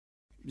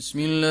بسم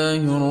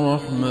الله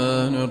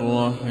الرحمن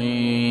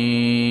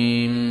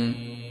الرحيم.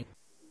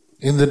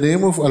 In the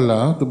name of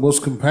Allah, the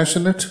most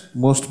compassionate,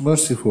 most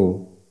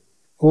merciful.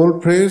 All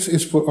praise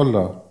is for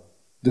Allah,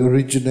 the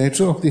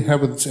originator of the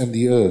heavens and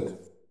the earth,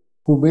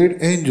 who made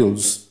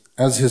angels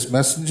as His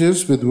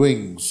messengers with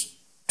wings,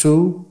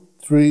 2,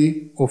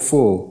 3, or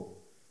 4.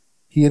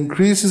 He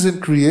increases in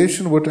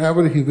creation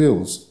whatever He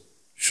wills.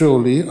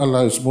 Surely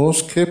Allah is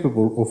most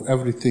capable of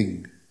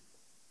everything.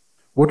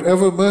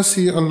 Whatever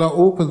mercy Allah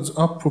opens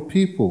up for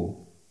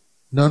people,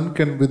 none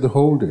can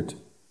withhold it,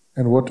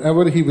 and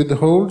whatever He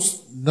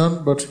withholds,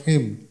 none but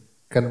Him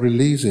can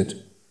release it,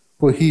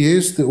 for He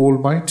is the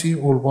Almighty,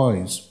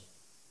 All-Wise.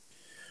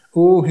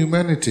 O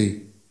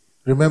humanity,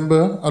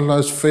 remember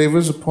Allah's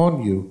favors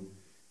upon you.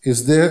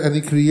 Is there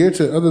any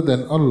creator other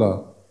than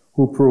Allah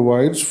who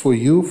provides for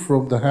you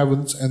from the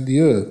heavens and the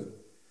earth?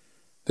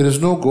 There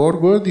is no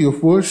God worthy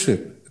of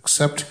worship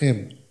except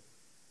Him.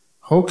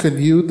 How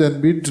can you then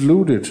be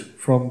deluded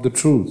from the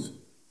truth?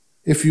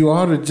 If you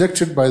are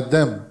rejected by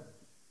them,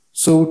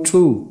 so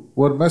too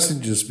were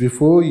messengers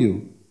before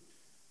you.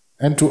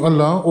 And to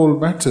Allah all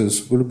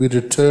matters will be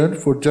returned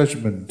for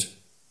judgment.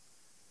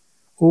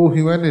 O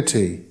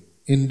humanity,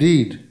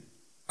 indeed,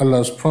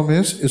 Allah's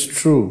promise is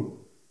true,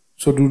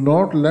 so do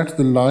not let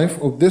the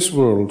life of this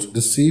world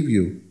deceive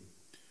you,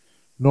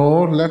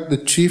 nor let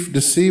the chief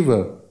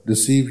deceiver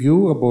deceive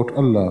you about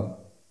Allah.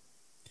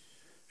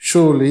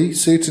 Surely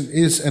Satan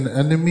is an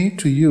enemy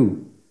to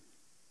you,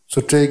 so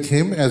take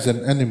him as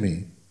an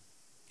enemy.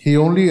 He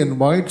only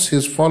invites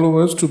his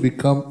followers to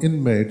become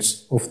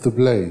inmates of the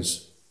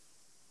blaze.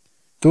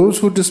 Those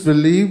who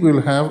disbelieve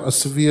will have a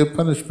severe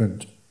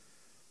punishment,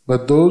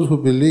 but those who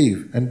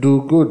believe and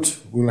do good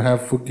will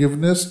have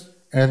forgiveness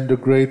and a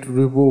great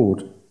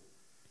reward.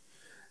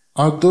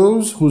 Are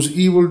those whose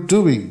evil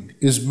doing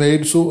is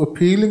made so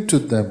appealing to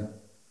them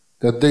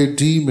that they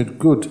deem it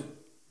good,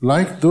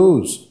 like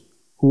those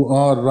who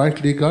are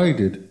rightly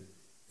guided?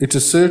 It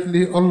is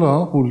certainly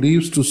Allah who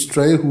leaves to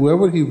stray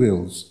whoever He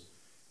wills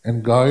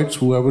and guides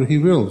whoever He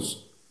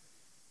wills.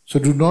 So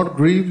do not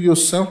grieve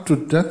yourself to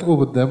death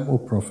over them, O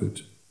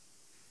Prophet.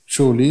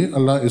 Surely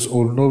Allah is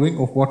all-knowing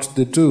of what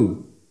they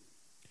do.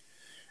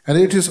 And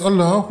it is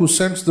Allah who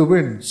sends the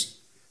winds,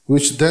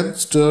 which then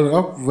stir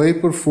up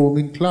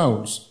vapor-forming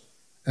clouds,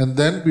 and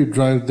then we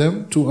drive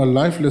them to a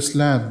lifeless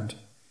land,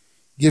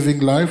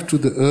 giving life to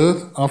the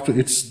earth after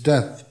its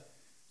death.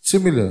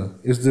 Similar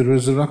is the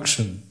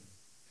resurrection.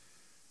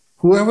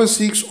 Whoever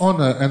seeks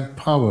honor and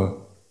power,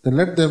 then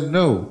let them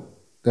know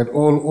that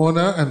all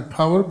honor and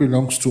power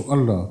belongs to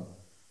Allah.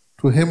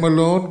 To Him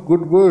alone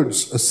good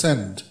words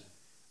ascend,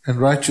 and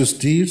righteous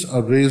deeds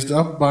are raised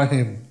up by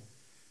Him.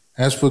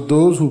 As for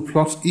those who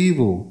plot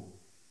evil,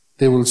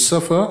 they will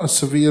suffer a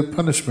severe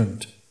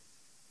punishment,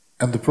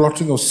 and the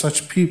plotting of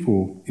such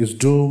people is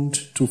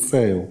doomed to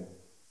fail.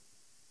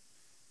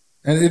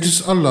 And it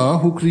is Allah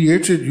who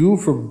created you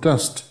from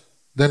dust,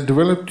 then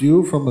developed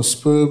you from a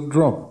sperm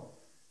drop,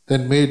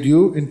 then made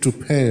you into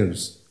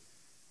pairs.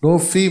 No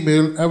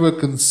female ever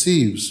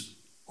conceives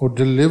or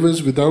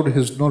delivers without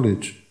His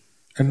knowledge,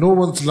 and no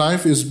one's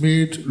life is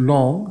made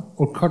long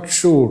or cut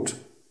short,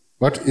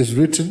 but is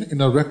written in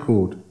a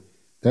record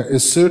that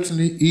is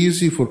certainly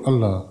easy for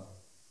Allah.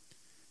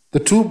 The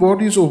two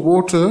bodies of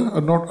water are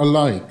not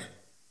alike.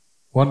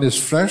 One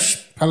is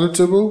fresh,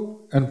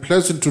 palatable, and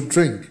pleasant to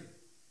drink,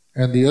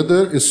 and the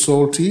other is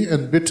salty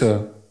and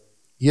bitter.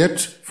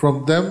 Yet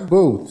from them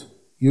both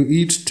you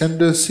eat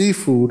tender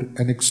seafood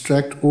and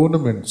extract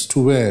ornaments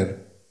to wear.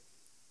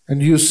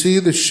 And you see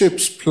the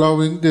ships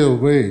ploughing their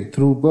way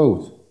through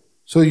both,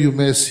 so you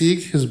may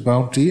seek His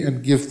bounty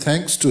and give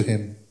thanks to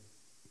Him.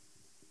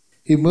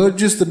 He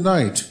merges the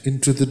night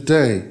into the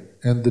day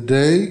and the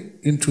day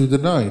into the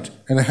night,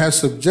 and has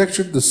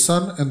subjected the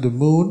sun and the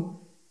moon,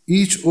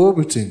 each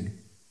orbiting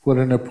for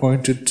an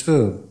appointed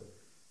term.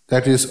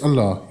 That is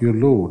Allah, your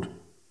Lord.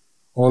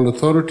 All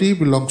authority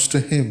belongs to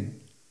Him.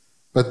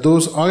 But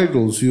those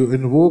idols you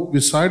invoke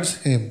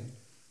besides Him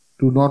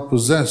do not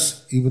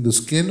possess even the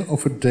skin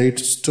of a date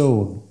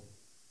stone.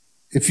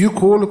 If you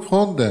call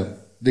upon them,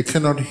 they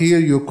cannot hear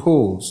your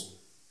calls,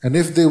 and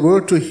if they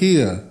were to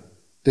hear,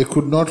 they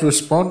could not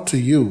respond to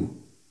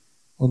you.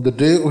 On the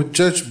day of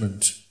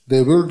judgment,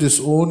 they will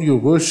disown your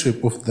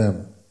worship of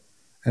them,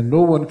 and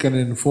no one can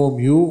inform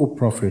you, O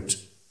Prophet,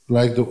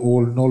 like the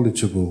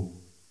All-Knowledgeable.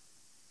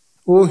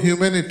 O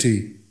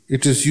humanity,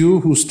 it is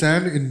you who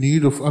stand in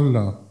need of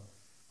Allah,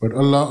 but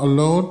Allah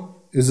alone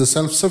is the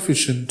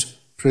self-sufficient,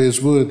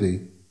 praiseworthy.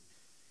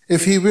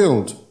 If He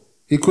willed,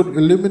 He could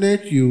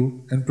eliminate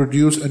you and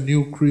produce a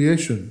new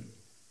creation,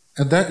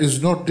 and that is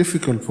not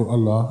difficult for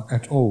Allah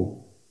at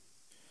all.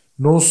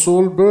 No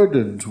soul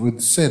burdened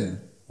with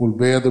sin will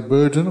bear the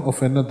burden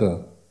of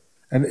another,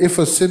 and if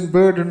a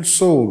sin-burdened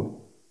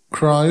soul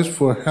cries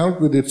for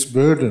help with its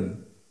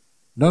burden,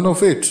 none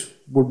of it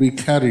will be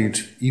carried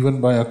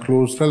even by a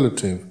close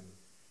relative.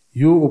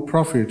 You, O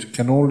Prophet,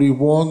 can only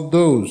warn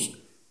those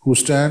who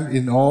stand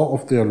in awe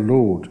of their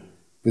Lord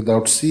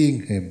without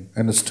seeing Him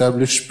and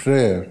establish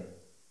prayer.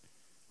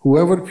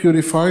 Whoever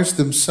purifies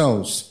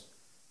themselves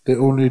They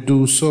only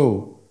do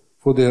so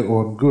for their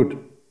own good,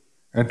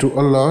 and to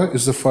Allah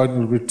is the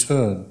final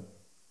return.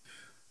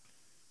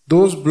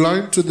 Those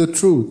blind to the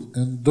truth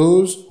and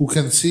those who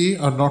can see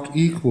are not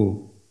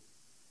equal,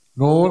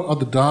 nor are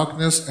the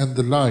darkness and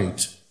the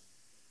light,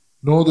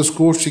 nor the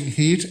scorching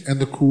heat and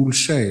the cool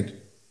shade,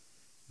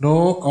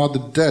 nor are the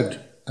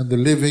dead and the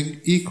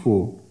living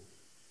equal.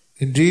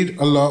 Indeed,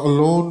 Allah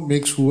alone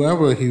makes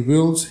whoever He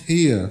wills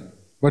hear,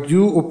 but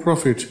you, O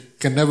Prophet,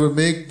 can never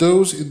make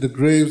those in the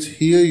graves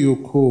hear your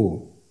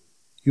call.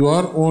 You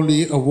are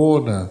only a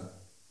warner.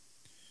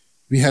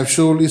 We have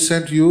surely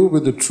sent you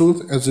with the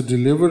truth as a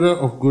deliverer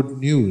of good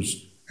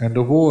news and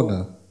a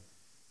warner.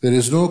 There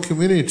is no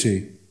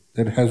community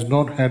that has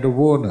not had a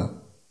warner.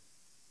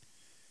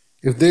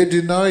 If they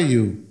deny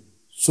you,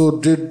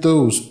 so did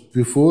those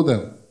before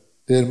them.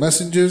 Their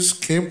messengers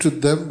came to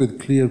them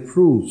with clear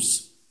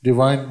proofs,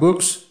 divine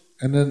books,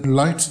 and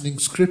enlightening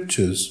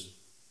scriptures.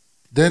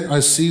 Then I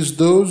seized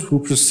those who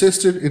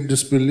persisted in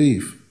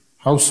disbelief.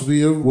 How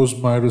severe was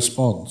my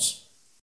response!